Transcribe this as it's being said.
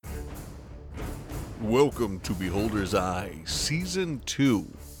Welcome to Beholder's Eye, Season 2.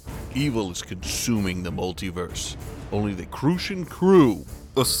 Evil is consuming the multiverse. Only the Crucian crew.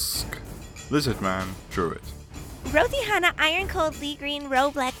 Usk. Lizardman Druid. Rosie Hannah Iron Cold Lee Green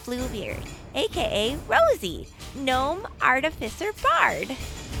Roe Black Bluebeard, aka Rosie, Gnome Artificer Bard.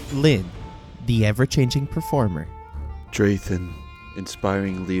 Lynn, the ever-changing performer. Drathan,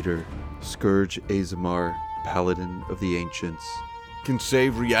 inspiring leader. Scourge Azamar, paladin of the ancients. Can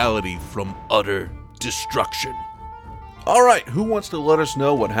save reality from utter destruction. Alright, who wants to let us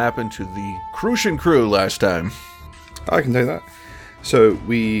know what happened to the Crucian crew last time? I can take that. So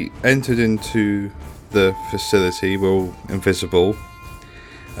we entered into the facility, we're all invisible.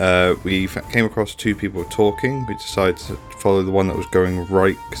 We came across two people talking. We decided to follow the one that was going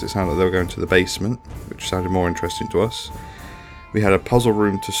right because it sounded like they were going to the basement, which sounded more interesting to us. We had a puzzle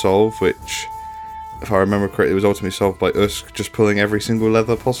room to solve, which, if I remember correctly, was ultimately solved by Usk just pulling every single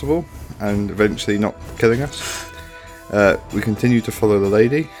lever possible and eventually not killing us. We continued to follow the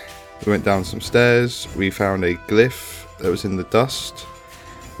lady. We went down some stairs. We found a glyph that was in the dust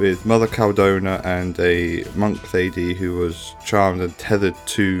with Mother Caldona and a monk lady who was charmed and tethered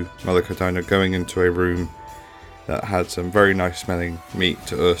to Mother Caldona going into a room that had some very nice smelling meat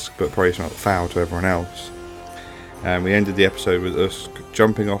to Usk, but probably smelled foul to everyone else. And we ended the episode with Usk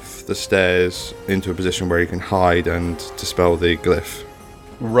jumping off the stairs into a position where he can hide and dispel the glyph.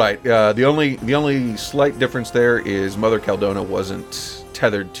 Right, the only slight difference there is Mother Caldona wasn't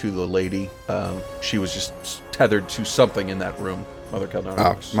tethered to the lady. She was just tethered to something in that room. Mother Caldona.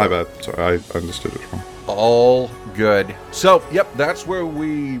 Oh, my bad. Sorry, I understood it wrong. All good. So, yep, that's where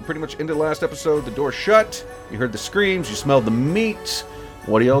we pretty much ended last episode. The door shut. You heard the screams. You smelled the meat.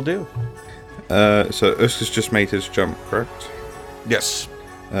 What do y'all do? So Usk has just made his jump, correct? Yes.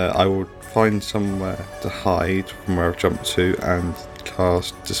 I will find somewhere to hide from where I've jumped to and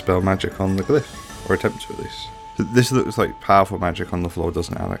cast Dispel Magic on the glyph. Or attempt to, at least. This looks like powerful magic on the floor,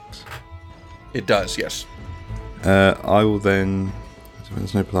 doesn't it, Alex? It does, yes. I will then...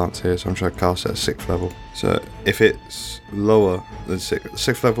 There's no plants here, so I'm trying to cast it at 6th level. So if it's lower than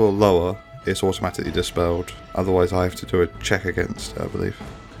 6th level or lower, it's automatically dispelled. Otherwise, I have to do a check against it, I believe.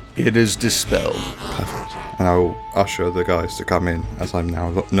 It is dispelled. Perfect. And I will usher the guys to come in, as I'm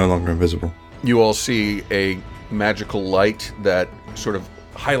now no longer invisible. You all see a magical light that sort of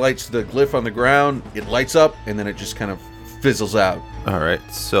highlights the glyph on the ground. It lights up, and then it just kind of fizzles out. Alright,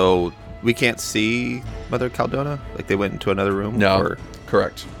 so we can't see Mother Caldona? Like they went into another room? No. Or?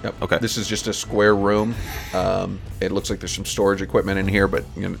 Correct. Yep. Okay. This is just a square room. It looks like there's some storage equipment in here, but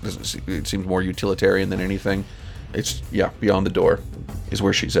it seems more utilitarian than anything. It's, beyond the door is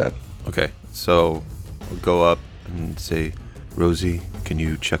where she's at. Okay, so we'll go up and say, Rosie, can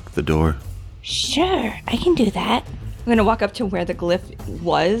you check the door? Sure, I can do that. I'm gonna walk up to where the glyph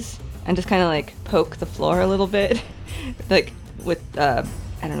was and just kind of like poke the floor a little bit, like with I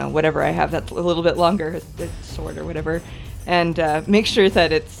don't know, whatever I have that's a little bit longer, a sword or whatever, and make sure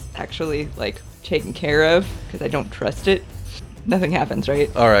that it's actually like taken care of because I don't trust it. Nothing happens,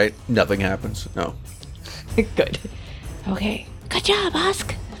 right? All right, nothing happens. No. Good. Okay, good job,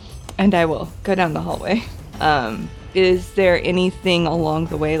 Usk. And I will go down the hallway. Is there anything along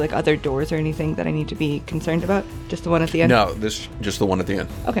the way, like other doors or anything that I need to be concerned about? Just the one at the end? No, just the one at the end.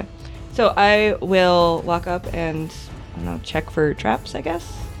 Okay. So I will walk up and, I don't know, check for traps, I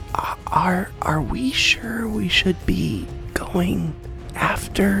guess? Are we sure we should be going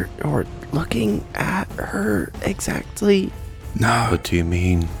after or looking at her exactly? No. What do you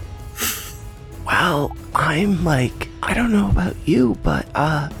mean? Well, I'm like, I don't know about you, but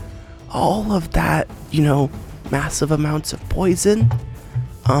all of that, massive amounts of poison,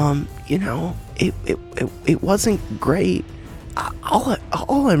 it wasn't great.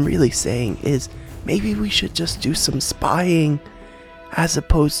 All I'm really saying is maybe we should just do some spying as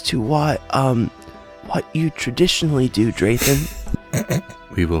opposed to what you traditionally do, Drathan.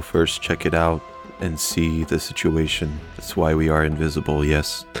 We will first check it out and see the situation. That's why we are invisible,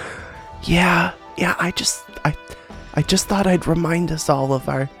 yes? Yeah, I just thought I'd remind us all of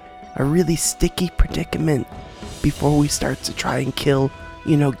our really sticky predicament before we start to try and kill,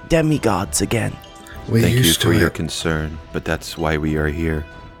 demigods again. Thank you for your concern, but that's why we are here.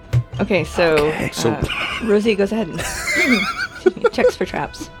 Okay, so, Okay. Rosie goes ahead and checks for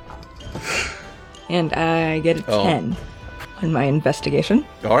traps. And I get a 10 on my investigation.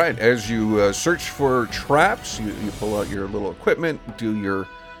 All right, as you search for traps, you pull out your little equipment, do your...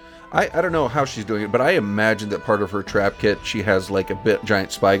 I don't know how she's doing it, but I imagine that part of her trap kit, she has like a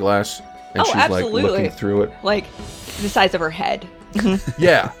giant spyglass, and she's absolutely. like looking through it. Like, the size of her head.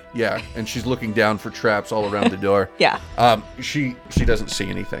 Yeah, and she's looking down for traps all around the door. Yeah. She doesn't see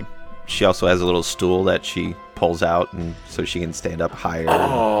anything. she also has a little stool that she pulls out, and so she can stand up higher.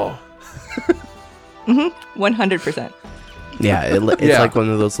 Oh. 100%. Yeah, it's Yeah. like one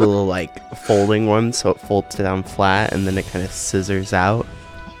of those little like folding ones, so it folds down flat and then it kind of scissors out.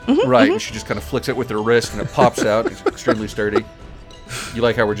 Right, and she just kind of flicks it with her wrist and it pops out. It's extremely sturdy. You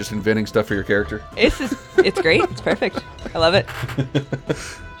like how we're just inventing stuff for your character? It's great. It's perfect. I love it.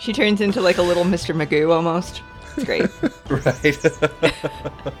 She turns into like a little Mr. Magoo almost. It's great. Right.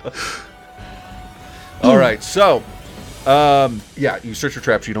 All right, so, yeah, you search for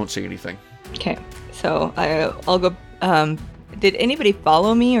traps, you don't see anything. Okay, so I'll go. Did anybody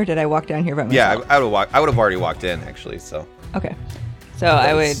follow me, or did I walk down here by myself? Yeah, I would have already walked in actually. So Okay. So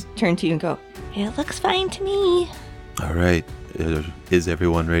I would turn to you and go, It looks fine to me. all right, is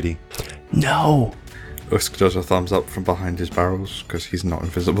everyone ready? No. Usk does a thumbs up from behind his barrels because he's not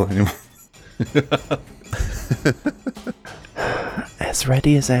invisible anymore. As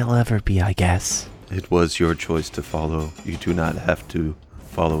ready as I'll ever be, I guess. It was your choice to follow. You do not have to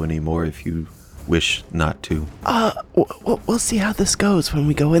follow anymore if you wish not to. We'll see how this goes when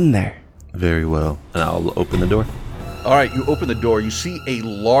we go in there. Very well. And I'll open the door. All right, you open the door. You see a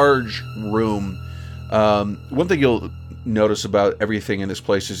large room. One thing you'll notice about everything in this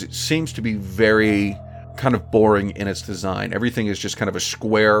place is it seems to be very kind of boring in its design. Everything is just kind of a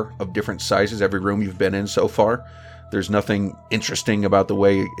square of different sizes, every room you've been in so far. There's nothing interesting about the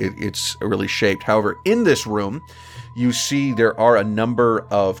way it's really shaped. However, in this room, you see there are a number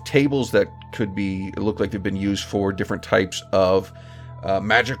of tables that look like they've been used for different types of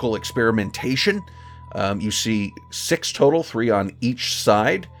magical experimentation. You see 6 total, 3 on each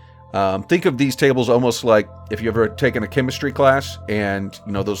side. Think of these tables almost like if you've ever taken a chemistry class and,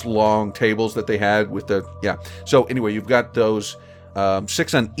 you know, those long tables that they had with the, yeah. So anyway, you've got those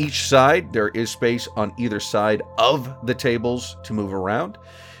 6 on each side. There is space on either side of the tables to move around.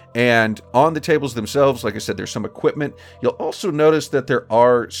 And on the tables themselves, like I said, there's some equipment. You'll also notice that there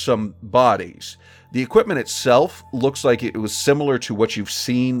are some bodies. The equipment itself looks like it was similar to what you've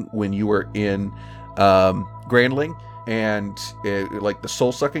seen when you were in Grandling, and like the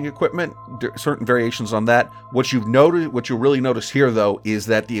soul-sucking equipment, certain variations on that. What you'll really notice here, though, is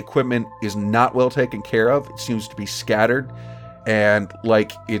that the equipment is not well taken care of. It seems to be scattered, and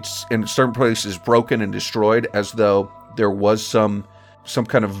like it's in certain places broken and destroyed, as though there was some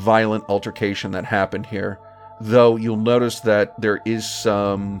kind of violent altercation that happened here. Though you'll notice that there is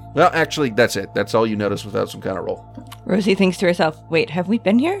some... Well, actually, that's it. That's all you notice without some kind of roll. Rosie thinks to herself, wait, have we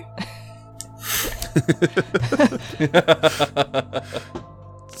been here?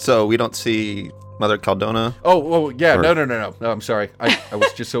 So we don't see Mother Caldona. Oh, yeah. Or- No, I'm sorry. I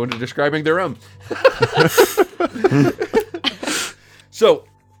was just so into describing their own. So,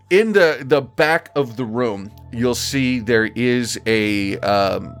 in the back of the room, you'll see there is a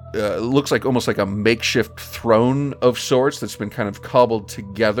looks like almost like a makeshift throne of sorts that's been kind of cobbled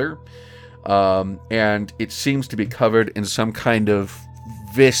together, and it seems to be covered in some kind of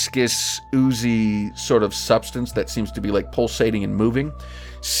viscous, oozy sort of substance that seems to be like pulsating and moving.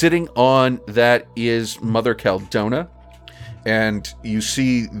 Sitting on that is Mother Caldona, and you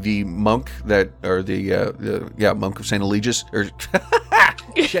see the monk the monk of St. Eligius, or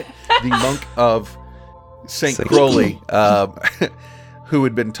shit, the monk of St. Crowley, who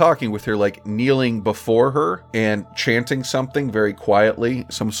had been talking with her, like kneeling before her and chanting something very quietly,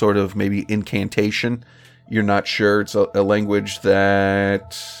 some sort of maybe incantation. You're not sure. It's a language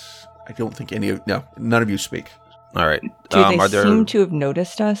that I don't think none of you speak. All right. Do they seem to have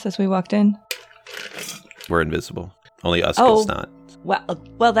noticed us as we walked in? We're invisible. Only us Oh. is not.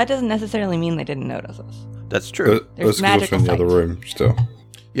 Well, that doesn't necessarily mean they didn't notice us. That's true. There's Usk magical was in the other sight. room still.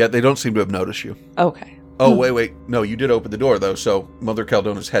 Yeah, they don't seem to have noticed you. Okay. Oh, wait. No, you did open the door, though, so Mother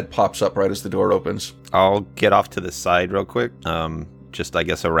Caldona's head pops up right as the door opens. I'll get off to the side real quick. Just I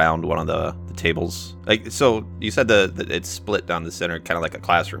guess around one of the tables. Like, so you said that it's split down the center, kind of like a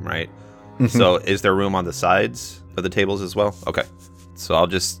classroom, right? So is there room on the sides of the tables as well? Okay. So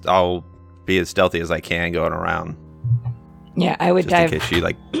I'll be as stealthy as I can going around. Yeah, I would Just in dive. case she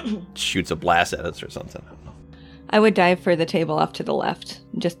like shoots a blast at us or something. I don't know. I would dive for the table off to the left,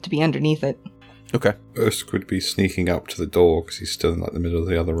 just to be underneath it. Okay. Usk would be sneaking up to the door because he's still in like the middle of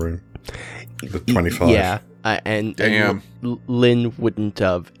the other room. With 25. Yeah, and Damn. Lynn wouldn't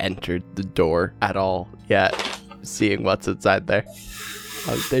have entered the door at all yet, seeing what's inside there.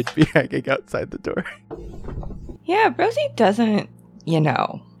 They'd be hanging outside the door. Yeah, Rosie doesn't,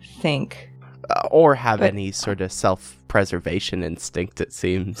 think. Or have But- any sort of self-preservation instinct, it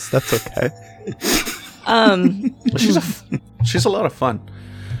seems. That's okay. She's a lot of fun.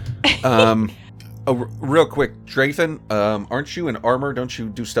 real quick, Draythan, aren't you in armor? Don't you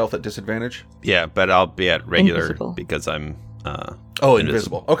do stealth at disadvantage? Yeah, but I'll be at regular Invisible. because I'm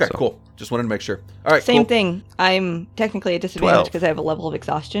invisible. Okay, so- cool. Just wanted to make sure. All right, Same cool. thing. I'm technically at disadvantage 12. because I have a level of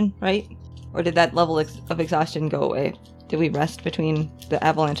exhaustion, right? Or did that level of exhaustion go away? Did we rest between the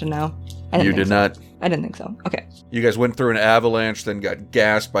avalanche and now? You did not. I didn't think so. Okay. You guys went through an avalanche, then got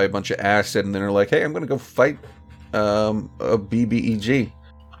gassed by a bunch of acid, and then are like, hey, I'm going to go fight a BBEG.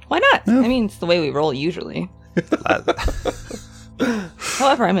 Why not? I mean, it's the way we roll usually.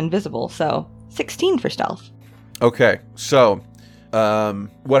 However, I'm invisible, so 16 for stealth. Okay, so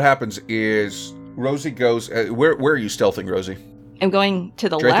what happens is Rosie goes... where are you stealthing, Rosie? I'm going to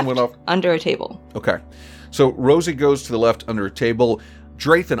the Draythan went left off. under a table. Okay. So Rosie goes to the left under a table.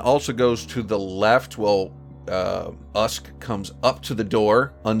 Draythan also goes to the left while Usk comes up to the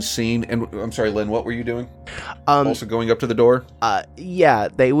door unseen. And I'm sorry, Lynn, what were you doing? Also going up to the door? Yeah,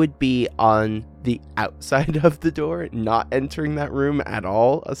 they would be on the outside of the door, not entering that room at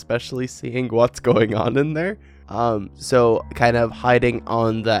all, especially seeing what's going on in there. So kind of hiding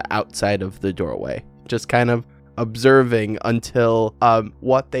on the outside of the doorway, just kind of observing until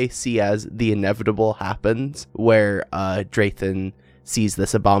what they see as the inevitable happens, where Draythan sees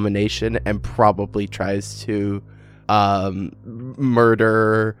this abomination and probably tries to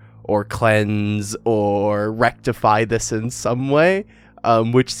murder or cleanse or rectify this in some way,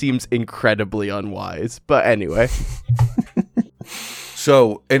 which seems incredibly unwise. But anyway.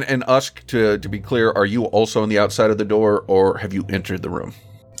 So, and Usk, to be clear, are you also on the outside of the door, or have you entered the room?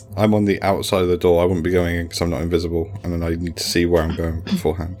 I'm on the outside of the door. I wouldn't be going in because I'm not invisible, and then I need to see where I'm going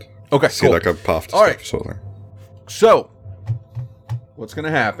beforehand. Okay, See cool. like a path to All stuff, right. sort of thing. So, what's going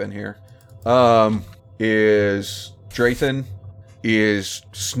to happen here is Draythan is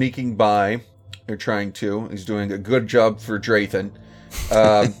sneaking by. They're trying to. He's doing a good job for Draythan.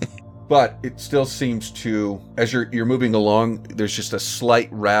 But it still seems to, as you're moving along, there's just a slight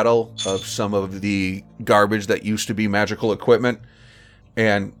rattle of some of the garbage that used to be magical equipment.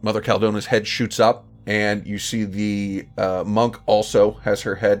 And Mother Caldona's head shoots up, and you see the monk also has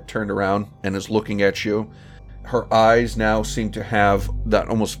her head turned around and is looking at you. Her eyes now seem to have that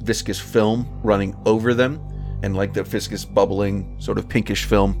almost viscous film running over them, and like the viscous bubbling sort of pinkish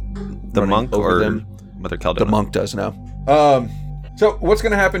film. The running monk over or them. Mother Caldona? The monk does now. So what's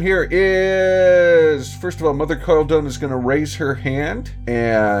going to happen here is, first of all, Mother Caldona is going to raise her hand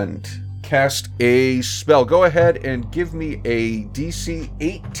and cast a spell. Go ahead and give me a DC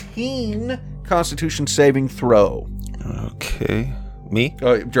 18 Constitution saving throw. Okay. Me?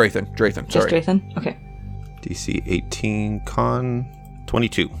 Draythan, Just sorry. Draythan? Okay. DC 18 con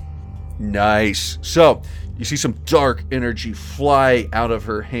 22. Nice. So you see some dark energy fly out of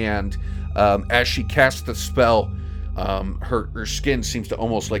her hand as she casts the spell. Her skin seems to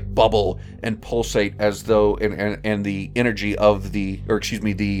almost like bubble and pulsate as though, and the energy of the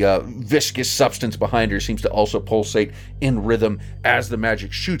viscous substance behind her seems to also pulsate in rhythm as the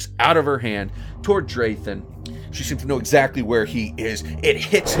magic shoots out of her hand toward Draythan. She seems to know exactly where he is. It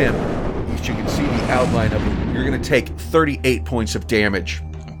hits him. You can see the outline of him. You're going to take 38 points of damage.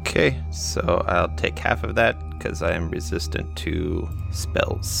 Okay, so I'll take half of that because I am resistant to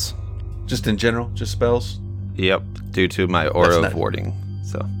spells. Just in general, just spells? Yep, due to my aura That's of warding.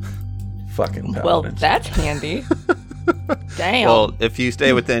 So, Fucking paladins. Well, that's handy. Damn. well, if you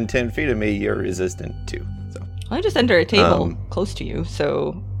stay within 10 feet of me, you're resistant too. So, I just under a table close to you,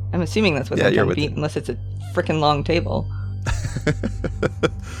 so I'm assuming that's within Yeah, you're 10 feet, within. unless it's a freaking long table. okay,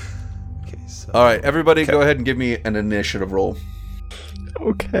 so All right, everybody, go ahead and give me an initiative roll.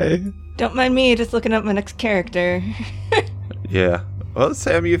 Okay. Don't mind me, just looking up my next character. yeah. Well,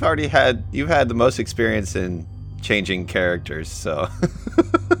 Sam, you've had the most experience in changing characters, so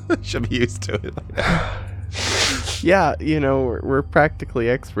should be used to it. Yeah, we're practically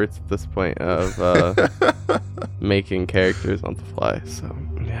experts at this point of making characters on the fly. So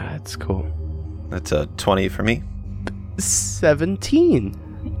yeah, it's cool. That's a 20 for me.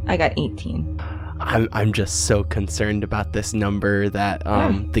 17. I got 18. I'm just so concerned about this number that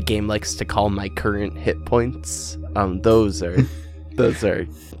the game likes to call my current hit points. Those are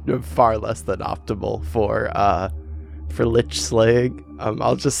far less than optimal for lich slaying.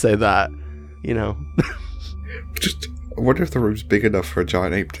 I'll just say that, Just, I wonder if the room's big enough for a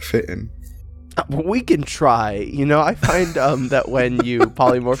giant ape to fit in. We can try. I find that when you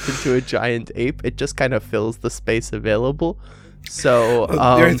polymorph into a giant ape, it just kind of fills the space available. So The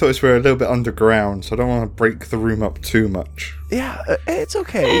only thought is we're a little bit underground, so I don't want to break the room up too much. yeah, it's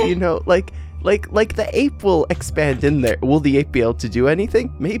okay. Like the ape will expand in there. Will the ape be able to do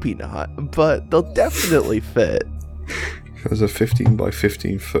anything? Maybe not, but they'll definitely fit. There's a 15 by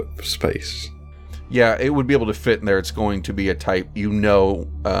 15 foot space. Yeah, it would be able to fit in there. It's going to be a tight, it's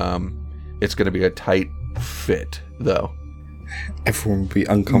going to be a tight fit, though. Everyone would be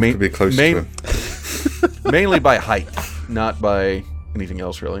uncomfortably close to him. Mainly by height, not by anything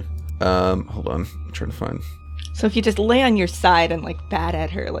else, really. Hold on. I'm trying to find... So if you just lay on your side and, like, bat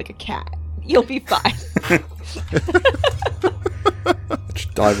at her like a cat, you'll be fine.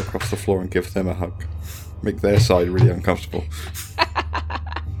 Just dive across the floor and give them a hug. Make their side really uncomfortable.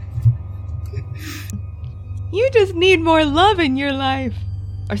 You just need more love in your life.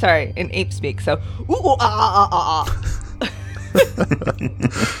 Or sorry, in ape speak, so ooh,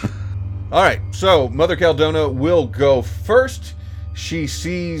 All right, so Mother Caldona will go first. She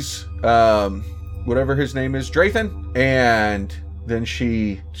sees whatever his name is, Drathan, and then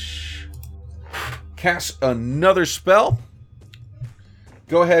she casts another spell.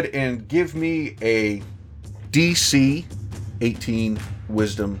 Go ahead and give me a DC 18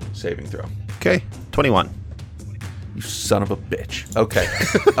 Wisdom saving throw. Okay, 21. You son of a bitch. Okay.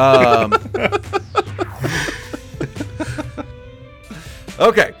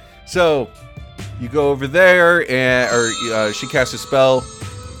 Okay, so you go over there, and she casts a spell.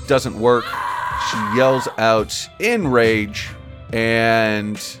 Doesn't work. She yells out in rage,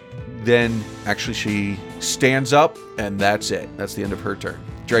 and then actually she stands up, and that's it. That's the end of her turn.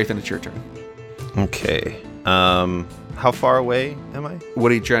 Drathan, it's your turn. Okay. How far away am I?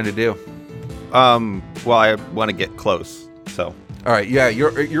 What are you trying to do? Well, I want to get close, so. All right, yeah,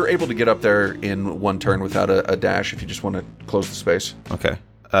 you're able to get up there in one turn without a dash if you just want to close the space. Okay.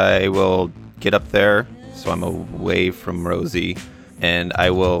 I will get up there, so I'm away from Rosie, and I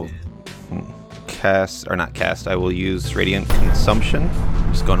will I will use Radiant Consumption.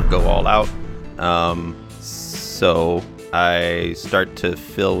 I'm just going to go all out. So I start to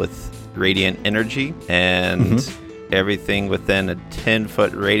fill with Radiant Energy, and everything within a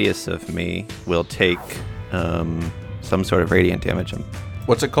 10-foot radius of me will take some sort of radiant damage.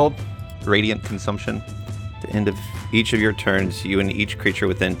 What's it called? Radiant Consumption. At the end of each of your turns, you and each creature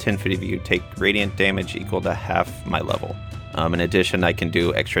within 10 feet of you take radiant damage equal to half my level. In addition, I can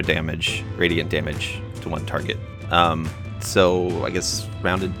do extra damage, radiant damage, to one target. So I guess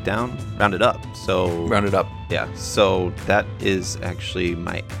rounded up. So Rounded up. yeah. So that is actually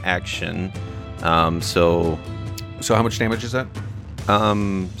my action. So how much damage is that?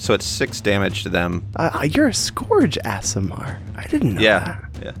 So it's 6 damage to them. You're a Scourge, Aasimar. I didn't know that.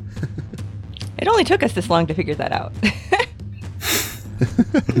 Yeah. It only took us this long to figure that out.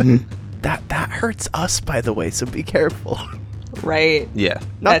 That hurts us, by the way, so be careful. Right. Yeah.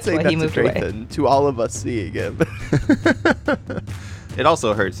 Not That's saying why that he to moved away. Drathan, to all of us seeing him. It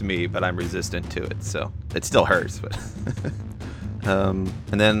also hurts me, but I'm resistant to it, so it still hurts. But and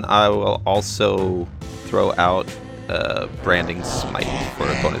then I will also throw out Branding Smite for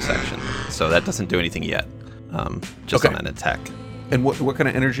a bonus action. So that doesn't do anything yet. Just Okay. on an attack. And what kind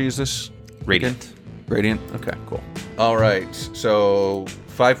of energy is this? Radiant. Radiant? Okay, cool. All right, so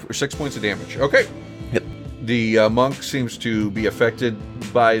 5 or 6 points of damage. Okay. Yep. The monk seems to be affected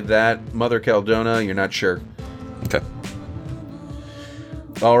by that. Mother Caldona, you're not sure. Okay.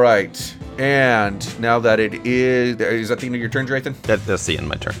 All right. And now that it is that the end of your turn, Drathan? That's the end of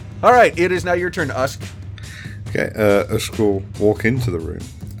my turn. All right, it is now your turn, Usk. Okay, Usk will walk into the room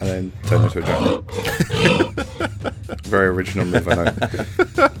and then turn into a giant. Very original move, I know.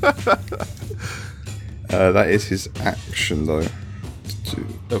 That is his action, though.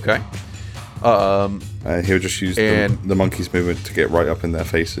 Okay. He'll just use the monkey's movement to get right up in their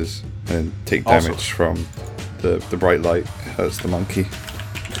faces and take damage Awesome. from the bright light. Hurts the monkey.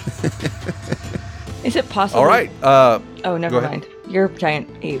 Is it possible? All right. Oh, go never ahead. mind. You're a giant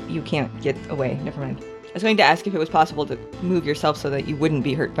ape. You can't get away. Never mind. I was going to ask if it was possible to move yourself so that you wouldn't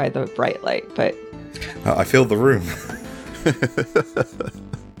be hurt by the bright light, but I feel the room.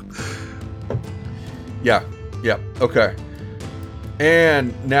 Yeah. Okay.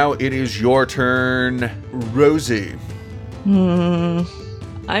 And now it is your turn, Rosie.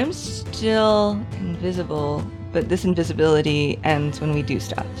 I'm still invisible, but this invisibility ends when we do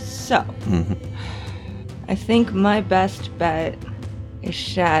stuff. So, I think my best bet is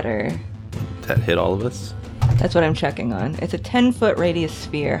Shatter. That hit all of us. That's what I'm checking on. It's a 10-foot radius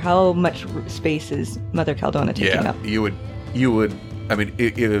sphere. How much space is Mother Caldona taking up? You would. I mean,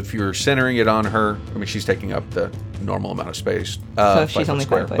 if you're centering it on her, I mean, she's taking up the normal amount of space. So she's 5 only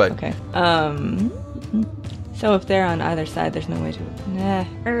square, 5 foot. but Okay. So if they're on either side, there's no way to.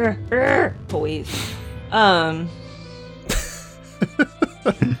 Boys.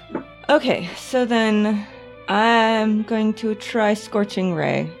 Okay. So then, I'm going to try Scorching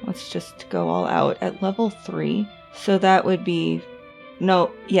Ray. Let's just go all out at level 3. So that would be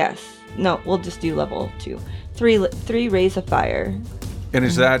No, yes. No, we'll just do level 2. 3 rays of fire. And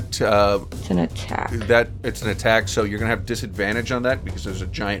is that It's an attack. it's an attack? So you're gonna have disadvantage on that because there's a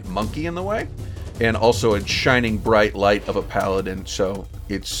giant monkey in the way, and also a shining bright light of a paladin, so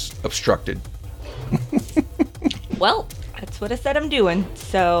it's obstructed. Well, that's what I said I'm doing,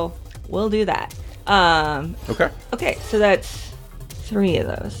 so we'll do that. Okay. Okay, so that's 3 of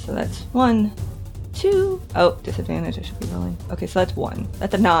those. So that's 1, 2. Oh, disadvantage. I should be rolling. Okay, so that's 1.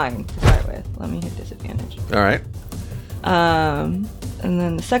 That's a 9 to start with. Let me hit disadvantage. All right. And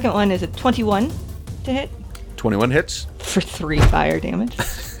then the second one is a 21 to hit 21 hits. for 3 fire damage.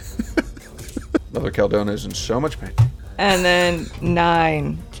 Mother Caldona is in so much pain. And then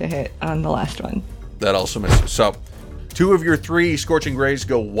 9 to hit on the last one. That also misses. So, 2 of your 3 scorching rays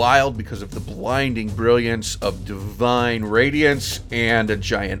go wild because of the blinding brilliance of divine radiance and a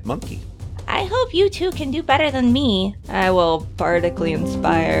giant monkey. I hope you two can do better than me. I will bardically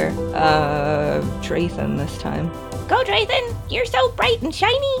inspire Draythan this time. Go, Draythan! You're so bright and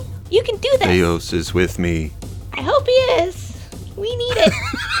shiny! You can do this! Theos is with me. I hope he is! We need it!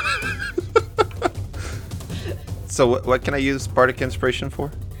 So what can I use Bardic Inspiration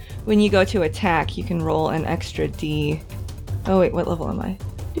for? When you go to attack, you can roll an extra D. Oh wait, what level am I?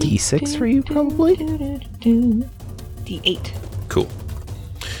 D6 for you, probably? D8. Cool.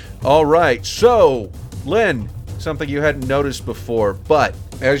 All right, so, Lynn, something you hadn't noticed before, but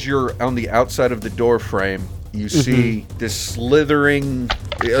as you're on the outside of the door frame, you see this slithering,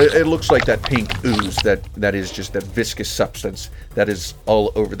 it looks like that pink ooze that is just that viscous substance that is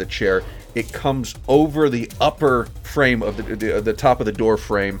all over the chair. It comes over the upper frame of the top of the door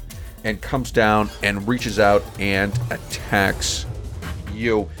frame and comes down and reaches out and attacks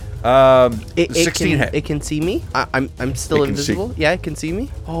you. 16 hit. It can see me? I'm still It can see. invisible? Yeah, it can see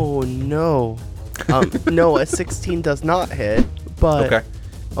me? Oh, no. No, a 16 does not hit, but... Okay.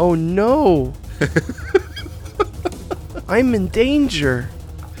 Oh, no. I'm in danger.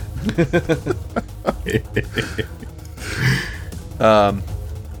 Hold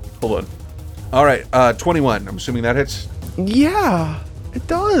on. All right, 21. I'm assuming that hits. Yeah, it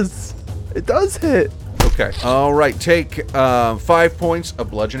does. It does hit. Okay. All right. Take 5 points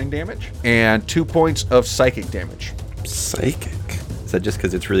of bludgeoning damage and 2 points of psychic damage. Psychic. Is that just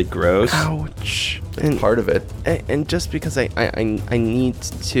because it's really gross? Ouch. And, Part of it. and just because I need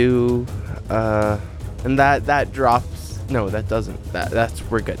to, and that drops. No, that doesn't. That's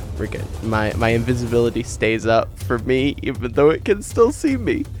we're good. We're good. My invisibility stays up for me, even though it can still see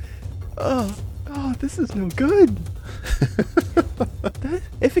me. Oh, this is no good.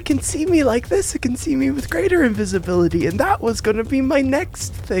 If it can see me like this, it can see me with greater invisibility, and that was gonna be my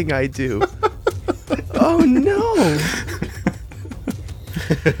next thing I do. Oh no!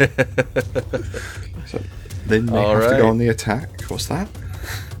 So then they All have to right. go on the attack. What's that?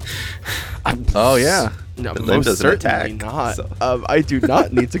 Oh yeah. No, But Lim most doesn't certainly attack, not. so- I do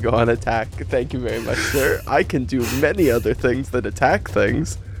not need to go on attack. Thank you very much, sir. I can do many other things than attack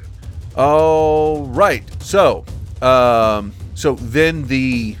things. All right. So, so then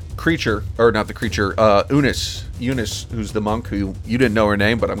the creature, or not the creature, Eunice, who's the monk who you didn't know her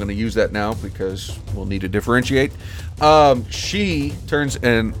name, but I'm going to use that now because we'll need to differentiate. She turns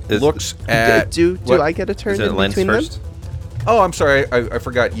and looks at. Do what- I get a turn Is it in Lens between first? them? Oh, I'm sorry. I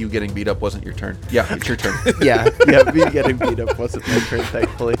forgot you getting beat up wasn't your turn. Yeah, it's your turn. Yeah, me getting beat up wasn't my turn,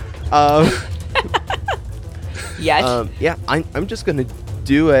 thankfully. Yes. Yeah, I'm just gonna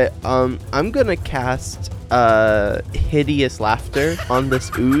do it. I'm gonna cast hideous laughter on this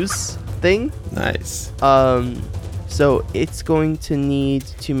ooze thing. Nice. So it's going to need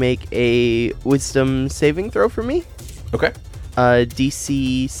to make a wisdom saving throw for me. Okay.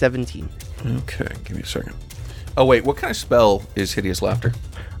 DC 17. Okay. Give me a second. Oh wait, what kind of spell is hideous laughter?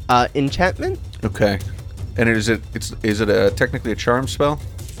 Enchantment. Okay. And is it technically a charm spell?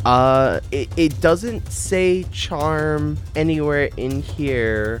 It doesn't say charm anywhere in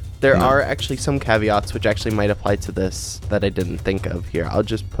here. There No. are actually some caveats which actually might apply to this that I didn't think of here. I'll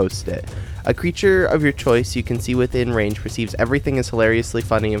just post it. A creature of your choice you can see within range perceives everything as hilariously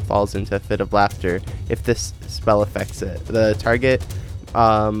funny and falls into a fit of laughter if this spell affects it. The target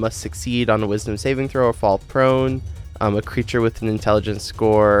must succeed on a wisdom saving throw or fall prone. A creature with an intelligence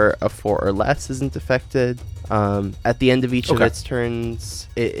score of 4 or less isn't affected. At the end of each of Okay. its turns,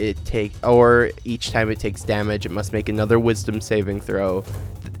 each time it takes damage, it must make another wisdom saving throw.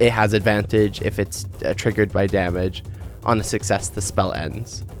 It has advantage if it's triggered by damage. On a success, the spell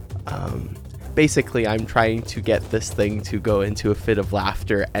ends. Basically, I'm trying to get this thing to go into a fit of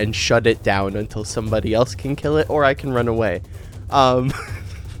laughter and shut it down until somebody else can kill it, or I can run away.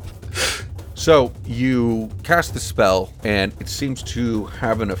 So you cast the spell, and it seems to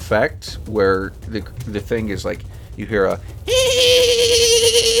have an effect where the thing is like you hear a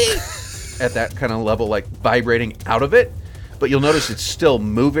at that kind of level, like vibrating out of it. But you'll notice it's still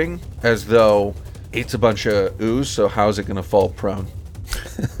moving as though it's a bunch of ooze. So how's it going to fall prone?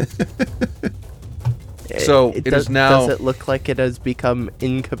 So it is now. Does it look like it has become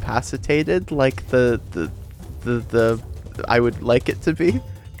incapacitated, like the I would like it to be?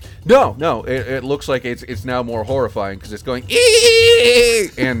 No. It looks like it's now more horrifying because it's going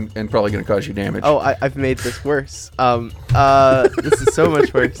and probably going to cause you damage. Oh, I've made this worse. This is so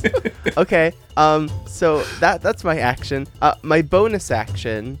much worse. Okay. So that's my action. My bonus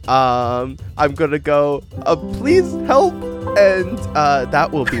action. I'm gonna go. Please help, and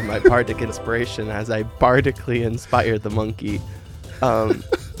that will be my bardic inspiration as I bardically inspire the monkey.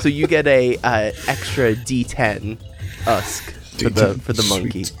 So you get a extra D10 Usk for the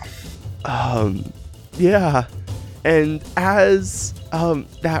monkey. Yeah. And as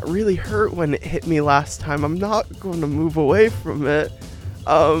that really hurt when it hit me last time, I'm not going to move away from it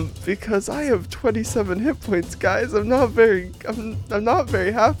because I have 27 hit points, guys. I'm not very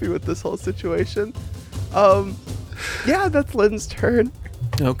happy with this whole situation. Yeah, that's Lynn's turn.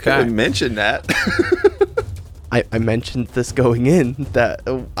 Okay. I mentioned that. I mentioned this going in that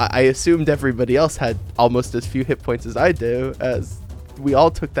I assumed everybody else had almost as few hit points as I do, as we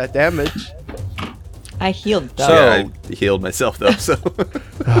all took that damage. I healed though. So- Yeah, I healed myself though. So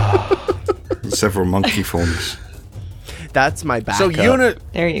Several monkey forms. That's my backup.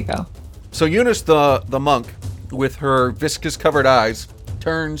 There you go. So Eunice, the monk, with her viscous covered eyes,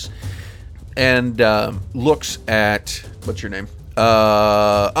 turns and looks at what's your name?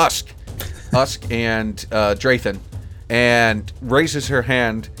 Usk and Draythan, and raises her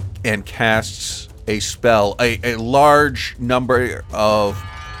hand and casts a spell. A large number of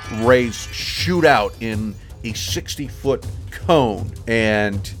rays shoot out in a 60-foot cone,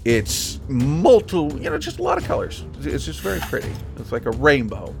 and it's multiple, just a lot of colors. It's just very pretty. It's like a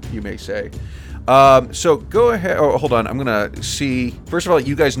rainbow, you may say. So go ahead. Oh, hold on. I'm gonna see. First of all,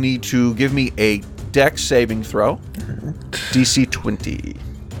 you guys need to give me a Dex saving throw. DC 20.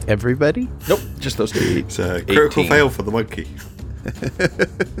 Everybody? Nope, just those two. It's a critical 18. fail for the monkey.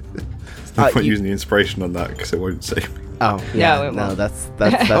 There's no point you- using the inspiration on that because it won't save me. Oh, yeah. No, it No, won't. that's oh,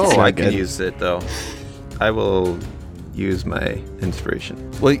 not I good. can use it though. I will use my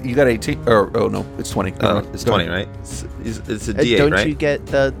inspiration. Well, you got 18. Oh no, it's 20. It's Go 20, ahead. right? It's a D8, Don't right? you get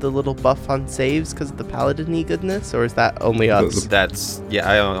the little buff on saves because of the paladin-y goodness, or is that only us? That's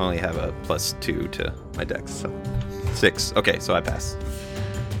I only have a +2 to my dex, so 6. Okay, so I pass.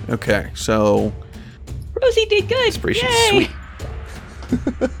 Okay, so Rosie did good. Inspiration, Yay!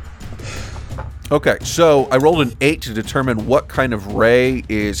 sweet. okay, so I rolled an 8 to determine what kind of ray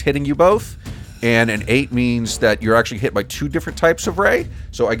is hitting you both, and an 8 means that you're actually hit by 2 different types of ray.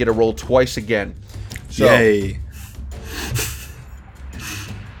 So I get to roll twice again. So Yay.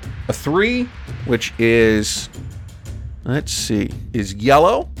 a 3, which is, let's see, is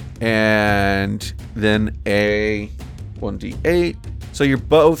yellow, and then a 1d8. So you're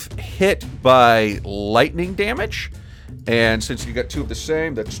both hit by lightning damage, and since you got 2 of the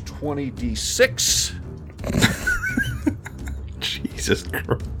same, that's 20d6. Jesus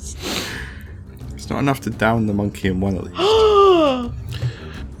Christ. It's not enough to down the monkey in one of these. Well,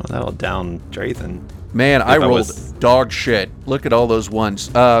 that'll down Draythan. Man, I I rolled was- dog shit. Look at all those ones.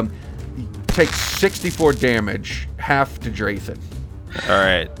 Take 64 damage, half to Draythan. All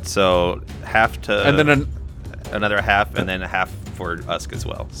right, so half to And then another half, and then a half for Usk as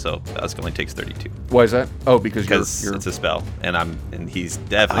well. So Usk only takes 32 why is that? Oh, because because you're it's a spell, and he's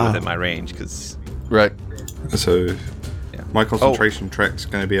definitely within my range because right. So Yeah. my concentration track's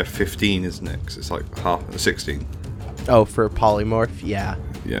going to be a 15, isn't it? 'Cause it's like half a 16. Oh, for polymorph? Yeah.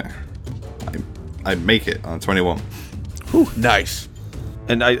 Yeah. I make it on 21. Whew, nice.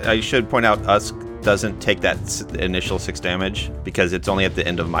 And I should point out, Usk doesn't take that initial 6 damage because it's only at the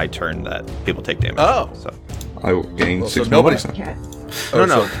end of my turn that people take damage. Oh. So I will gain Well, 6 so more nobody- bonus now. Oh,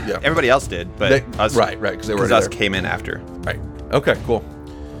 no, so, yeah. everybody else did, but Usk, right, because they were because already Usk there. came in after. Right. Okay, cool.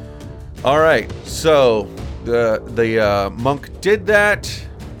 All right. So the monk did that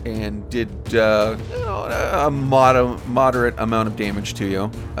and did a moderate amount of damage to you.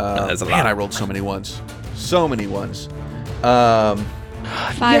 That's a man, lot. I rolled so many ones. So many ones.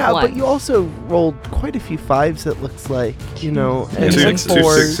 5-1. But you also rolled quite a few 5s, it looks like, and Two some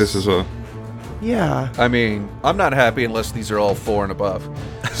 4s. 6s as well. Yeah. I mean, I'm not happy unless these are all 4 and above.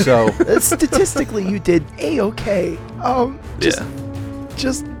 So Statistically, you did A-okay.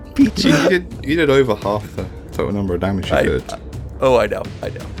 Just beat you. You did over half the total number of damage you did. oh, I know.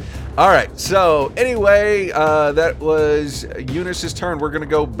 All right. So anyway, that was Eunice's turn. We're gonna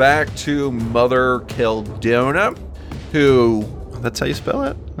go back to Mother Caldona, who. That's how you spell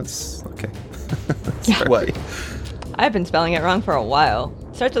it? That's okay. What? I've been spelling it wrong for a while.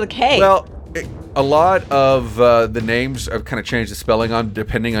 Starts with a K. Well, a lot of the names I've kind of changed the spelling on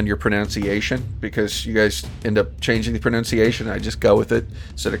depending on your pronunciation, because you guys end up changing the pronunciation. I just go with it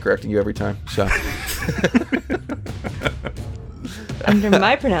instead of correcting you every time. So. Under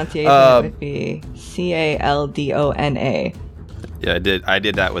my pronunciation, it would be Caldona. Yeah, I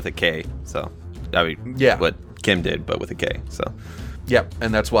did that with a K. So, I mean, Yeah. what Kim did, but with a K. So, Yep,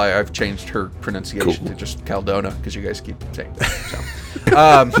 and that's why I've changed her pronunciation to just Caldona, because you guys keep saying that. So.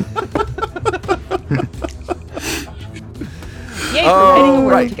 Yay for writing a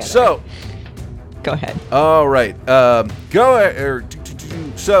word Right, together. so. Go ahead. All right.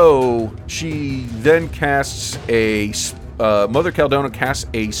 So she then casts Mother Caldona casts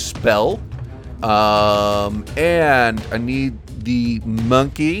a spell, and I need the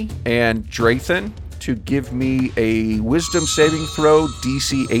monkey and Drathan to give me a Wisdom saving throw,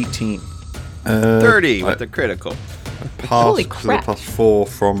 DC 18. 30 with the critical. Holy Pass crap. +4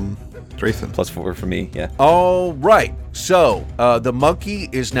 from Drathan. +4 for me, yeah. All right. So the monkey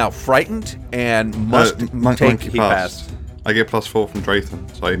is now frightened and must take. Monkey he passed. passed. I get +4 from Drathan,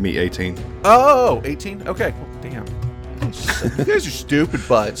 so I meet 18. Oh, 18? Okay. Well, damn. You guys are stupid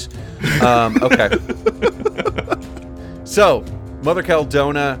butts. Okay. So, Mother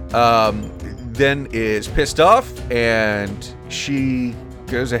Caldona then is pissed off, and she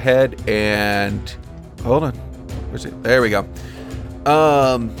goes ahead and... Hold on. Where's it? There we go.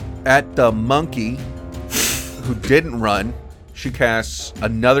 At the monkey, who didn't run, she casts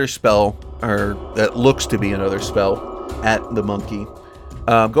another spell, or that looks to be another spell, at the monkey.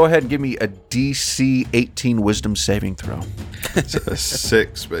 Go ahead and give me a DC 18 Wisdom saving throw. It's a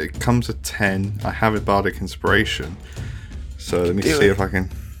 6, but it comes a 10. I have a Bardic Inspiration. So let me see if I can...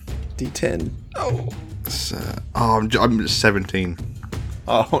 D10. Oh. I'm 17.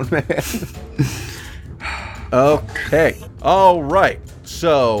 Oh, man. Okay. All right.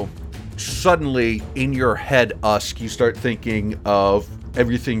 So suddenly in your head, Usk, you start thinking of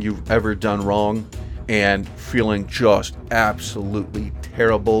everything you've ever done wrong and feeling just absolutely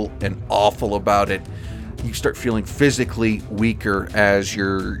terrible and awful about it. You start feeling physically weaker as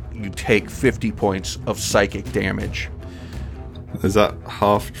you take 50 points of psychic damage. Is that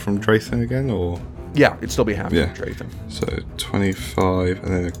half from Drathan again, or...? Yeah, it'd still be half Yeah. of Drathan. So 25,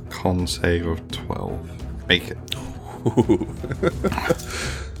 and then a con save of 12. Make it.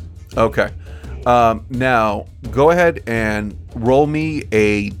 Okay. Now, go ahead and roll me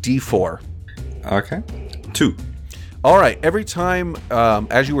a d4. Okay. 2. All right. Every time,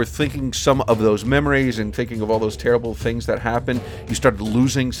 as you were thinking some of those memories and thinking of all those terrible things that happened, you started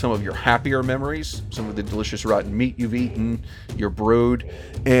losing some of your happier memories, some of the delicious rotten meat you've eaten, your brood,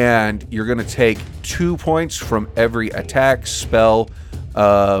 and you're going to take 2 points from every attack, spell,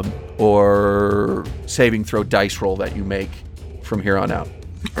 or saving throw dice roll that you make from here on out.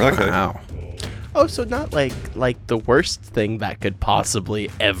 Okay. Wow. Oh, so not like the worst thing that could possibly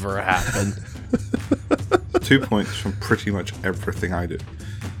ever happen. 2 points from pretty much everything I do.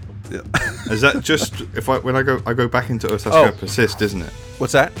 Is that just when I go back into Earth? That's going to persist, isn't it?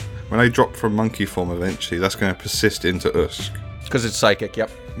 What's that? When I drop from monkey form eventually, that's going to persist into Usk. Because it's psychic.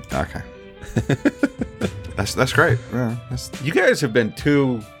 Yep. Okay. That's great. Yeah, You guys have been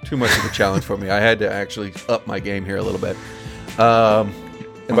too much of a challenge for me. I had to actually up my game here a little bit. And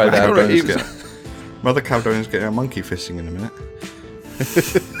by that, I mean, Mother Caldona's getting a monkey fisting in a minute.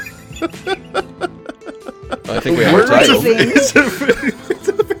 I think we have a title. It's a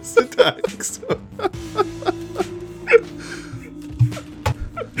fist attack. So.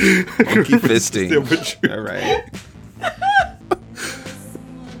 Monkey fisting. Opportunity. All right.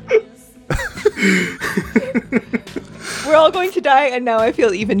 We're all going to die, and now I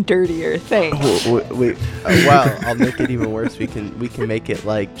feel even dirtier. Thanks. Wait, wow, I'll make it even worse. We can make it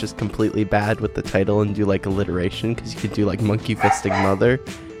like just completely bad with the title and do like alliteration, because you could do like monkey fisting mother,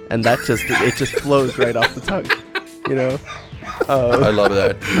 and that just flows right off the tongue, you know. I love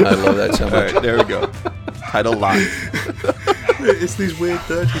that. I love that so All much. right, there we go. Title locked. It's these weird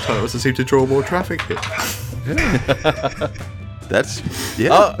dirty titles that seem to draw more traffic here. That's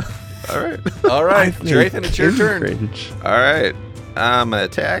yeah. All right. All right, Drathan, it's your turn. Cringe. All right. I'm gonna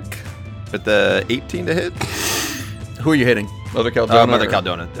attack with the 18 to hit. Who are you hitting? Mother Caldona? Mother or-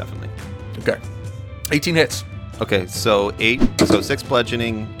 Caldona, definitely. Okay. 18 hits. Okay, so 6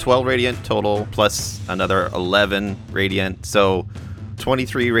 bludgeoning, 12 radiant total, plus another 11 radiant. So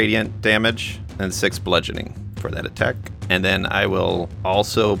 23 radiant damage and 6 bludgeoning for that attack. And then I will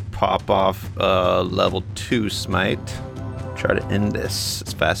also pop off a level 2 smite. Try to end this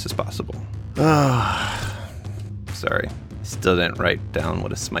as fast as possible. Sorry. Still didn't write down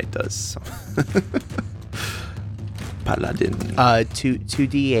what a smite does. So. Paladin.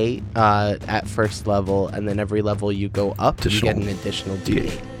 2d8 at first level, and then every level you go up, you get an additional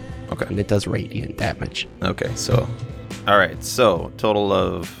d8. Okay. And it does radiant damage. Okay, so. Alright, so total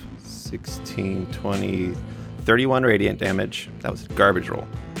of 16, 20, 31 radiant damage. That was a garbage roll.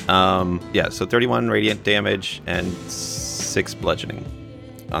 Yeah, so 31 radiant damage and 6 bludgeoning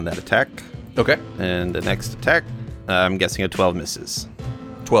on that attack. Okay. And the next attack, I'm guessing a 12 misses.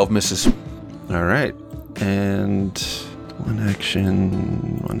 12 misses. All right. And one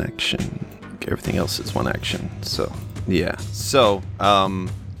action. Everything else is one action. So, yeah. So,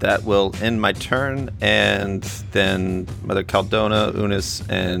 that will end my turn. And then Mother Caldona, Unis,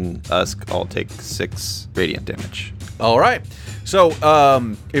 and Usk all take 6 radiant damage. All right. So,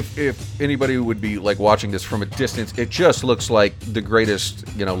 if anybody would be like watching this from a distance, it just looks like the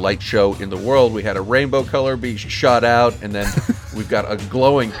greatest, light show in the world. We had a rainbow color be shot out, and then we've got a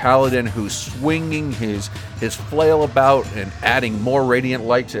glowing paladin who's swinging his flail about and adding more radiant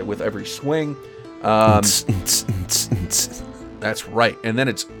light to it with every swing. That's right. And then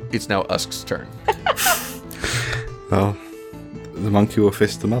it's now Usk's turn. Well, the monkey will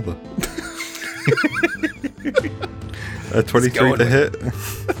fist the mother. 23 to hit.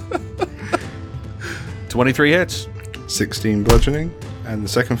 23 hits. 16 bludgeoning. And the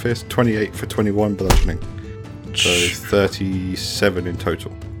second fist, 28 for 21 bludgeoning. So 37 in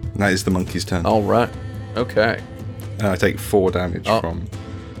total. And that is the monkey's turn. All right. Okay. And I take 4 damage from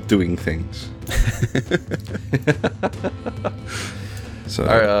doing things.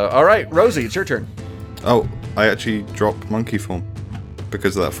 So. All right, Rosie, it's your turn. Oh, I actually dropped monkey form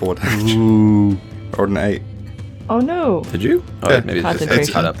because of that 4 damage. Ooh. I rolled an 8. Oh no. Did you? Oh, Yeah. maybe it's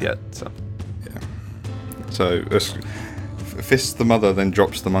Concentration. caught up yet. So. Yeah. So fists the mother, then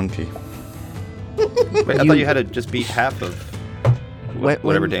drops the monkey. Wait, I thought you had to just beat half of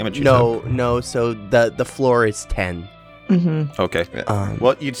whatever damage you took. No. So the floor is 10. Mm-hmm. Okay. Yeah.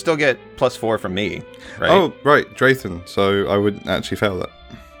 Well, you'd still get +4 from me, right? Oh, right, Drayton. So I would actually fail that.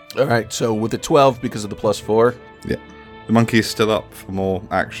 All right, so with the 12 because of the +4. Yeah. The monkey is still up for more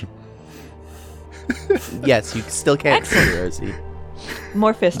action. Yes, you still can't see Rosie.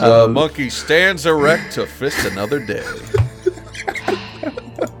 More fist. The monkey stands erect to fist another day.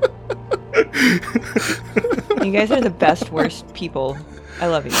 You guys are the best, worst people. I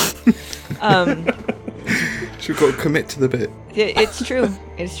love you. She's got to commit to the bit. It's true.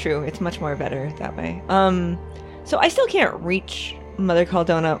 It's true. It's much more better that way. So I still can't reach Mother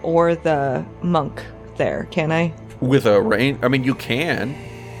Caldona or the monk there, can I? With a range, I mean, you can.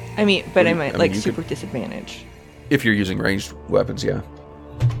 I mean, but I might you super could- disadvantage. If you're using ranged weapons, yeah.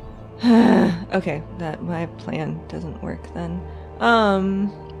 Okay, that my plan doesn't work then.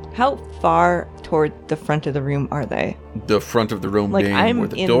 How far toward the front of the room are they? The front of the room Like, being I'm where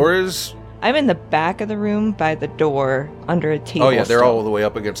the in- door is. I'm in the back of the room by the door under a table. Oh yeah, they're still. all the way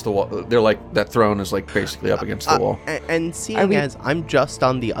up against the wall. They're like, that throne is like basically up against the wall. And Are seeing we- as I'm just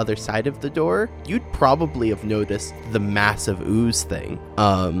on the other side of the door, you'd probably have noticed the massive ooze thing.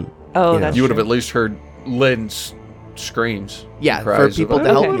 Oh, Yeah. that's You would have true. at least heard Lynn's screams. Yeah, cries for of, people to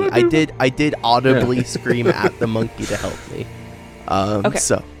 "Oh, help what me. do I do?" I did audibly scream at the monkey to help me. Okay.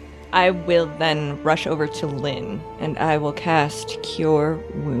 So I will then rush over to Lynn, and I will cast Cure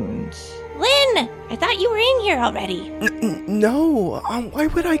Wounds. Lynn, I thought you were in here already. no, why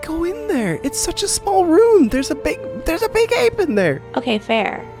would I go in there? It's such a small room. There's a big ape in there. Okay,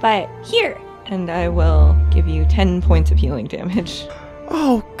 fair. But here. And I will give you 10 points of healing damage.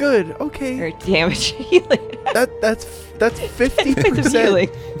 Oh, good. Okay, Or damage healing. that's 50%. Points of healing.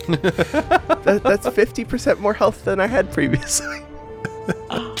 That's 50% more health than I had previously.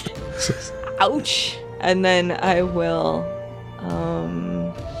 Ouch. And then I will,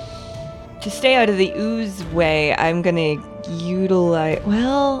 to stay out of the ooze way, I'm gonna utilize,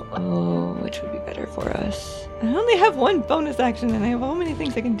 which would be better for us? I only have one bonus action and I have how many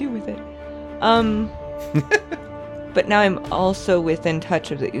things I can do with it. But now I'm also within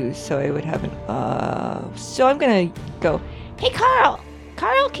touch of the ooze, so I would have so I'm gonna go, Hey, Carl.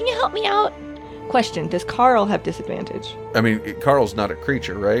 Carl, can you help me out? question, does Carl have disadvantage? I mean, Carl's not a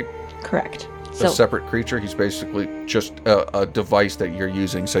creature, right? Correct. A So, separate creature. He's basically just a device that you're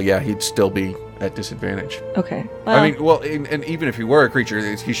using. So yeah, he'd still be at disadvantage. okay. I mean, well, and even if he were a creature,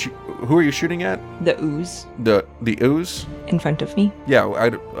 who are you shooting at? The ooze The ooze? in front of me. Yeah.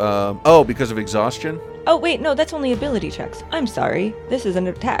 Because of exhaustion. Oh, wait, no, that's only ability checks. I'm sorry. This is an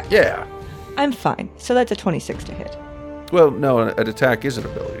attack. Yeah. I'm fine. So that's a 26 to hit. Well, no, an attack is an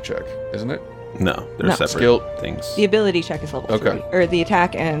ability check, isn't it? No, they're No. separate Skill. things. The ability check is level Okay. 3. Or the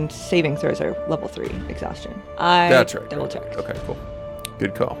attack and saving throws are level 3 exhaustion. I That's right. double checked. Okay, cool.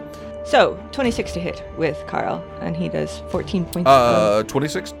 Good call. So, 26 to hit with Carl, and he does 14 points of...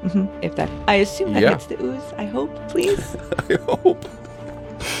 26? If that... I assume that Yeah. hits the ooze, I hope, please. I hope.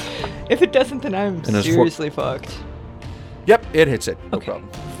 If it doesn't, then I'm And it's seriously fucked. Yep, it hits it. No Okay. problem.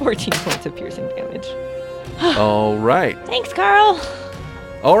 14 points of piercing damage. All right. Thanks, Carl.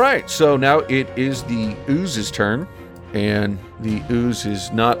 All right, so now it is the ooze's turn, and the ooze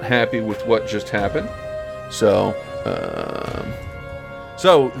is not happy with what just happened. So,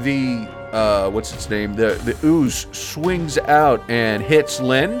 what's its name? The ooze swings out and hits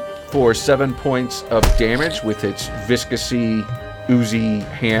Lynn for 7 points of damage with its viscousy, oozy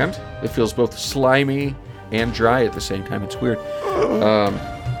hand. It feels both slimy and dry at the same time. It's weird.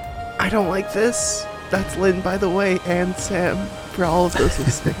 I don't like this. That's Lynn, by the way, and Sam, for all of those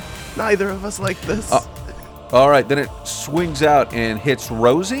listening. Neither of us like this. All right, then it swings out and hits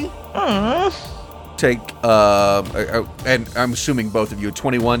Rosie. Take, and I'm assuming both of you.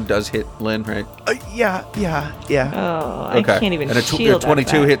 21 does hit Lynn, right? Yeah. Oh, I Okay. can't even and a shield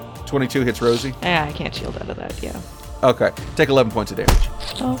 22 out of hit. that. 22 hits Rosie. Yeah, I can't shield out of that, yeah. Okay, take 11 points of damage.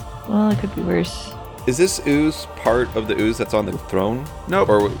 Oh, well, it could be worse. Is this ooze part of the ooze that's on the throne? Nope.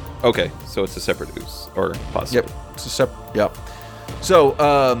 Or okay, so it's a separate ooze, or possibly. Yep. It's a separate. Yep. So,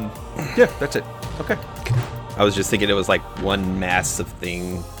 yeah, that's it. Okay. I was just thinking it was like one massive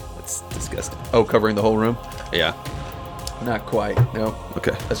thing. That's disgusting. Oh, covering the whole room? Yeah. Not quite. No.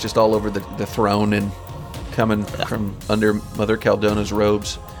 Okay. That's just all over the throne and coming from under Mother Caldona's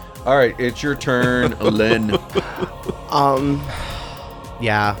robes. All right, it's your turn, Lynn.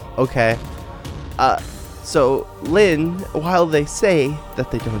 Yeah, okay. So, Lynn, while they say that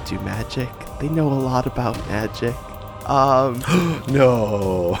they don't do magic, they know a lot about magic.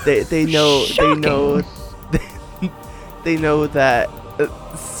 No. They know they know that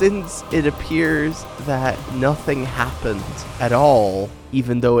since it appears that nothing happened at all,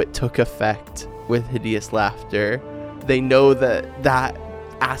 even though it took effect with hideous laughter, they know that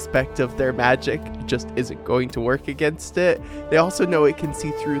aspect of their magic just isn't going to work against it. They also know it can see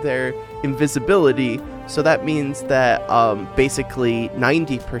through their invisibility, so that means that basically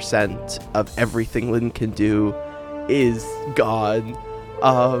 90% of everything Lynn can do is gone.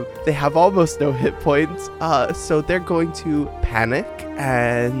 They have almost no hit points, so they're going to panic,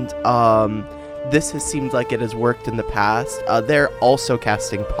 and this has seemed like it has worked in the past. They're also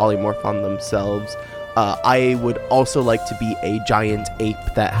casting Polymorph on themselves. I would also like to be a giant ape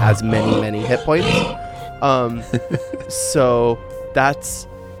that has many hit points. So that's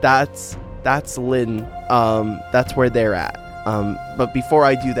Lynn. That's where they're at. But before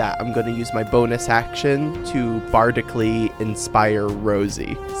I do that, I'm going to use my bonus action to bardically inspire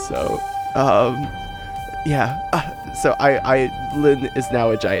Rosie. So, yeah. So Lynn is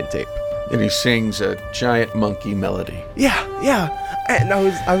now a giant ape. And he sings a giant monkey melody. Yeah. And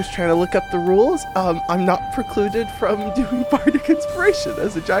I was trying to look up the rules. I'm not precluded from doing bardic inspiration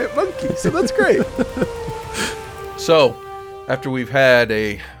as a giant monkey, so that's great. So, after we've had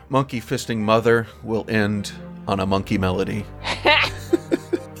a monkey fisting mother, we'll end on a monkey melody.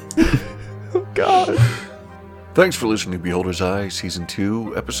 Oh, God. Thanks for listening to Beholder's Eye, Season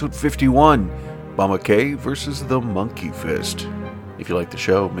 2, Episode 51, Bama K versus the Monkey Fist. If you like the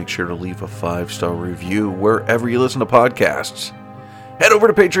show, make sure to leave a 5-star review wherever you listen to podcasts. Head over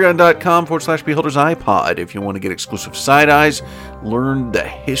to patreon.com/Beholder's Eye Pod if you want to get exclusive side eyes, learn the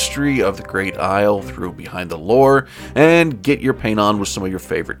history of the Great Isle through Behind the Lore, and get your paint on with some of your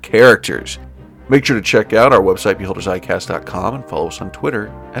favorite characters. Make sure to check out our website, beholderseyecast.com, and follow us on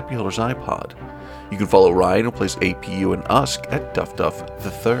Twitter @Beholder's Eye Pod. You can follow Ryan, who plays APU and Usk,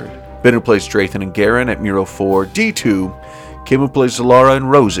 @DuffDuff3rd. Ben, who plays Drathan and Garen, @Miro4D2. Kim, who plays Zalara and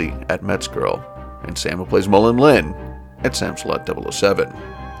Rosie, @MetsGirl. And Sam, who plays Mullen Lynn, @SamSlot007.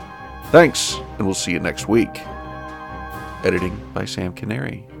 Thanks, and we'll see you next week. Editing by Sam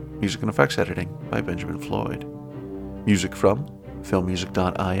Canary. Music and effects editing by Benjamin Floyd. Music from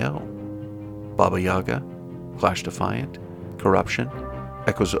filmmusic.io. Baba Yaga, Clash Defiant, Corruption,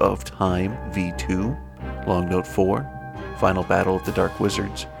 Echoes of Time V2, Long Note 4, Final Battle of the Dark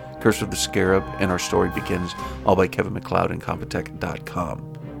Wizards, Curse of the Scarab, and Our Story Begins, all by Kevin MacLeod and Compotech.com.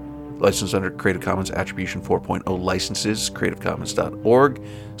 Licensed under Creative Commons Attribution 4.0 licenses,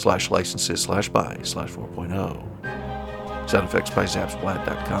 creativcommons.org/licenses/by/4.0. Sound effects by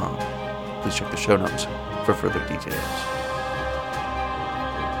Zapsplat.com. Please check the show notes for further details.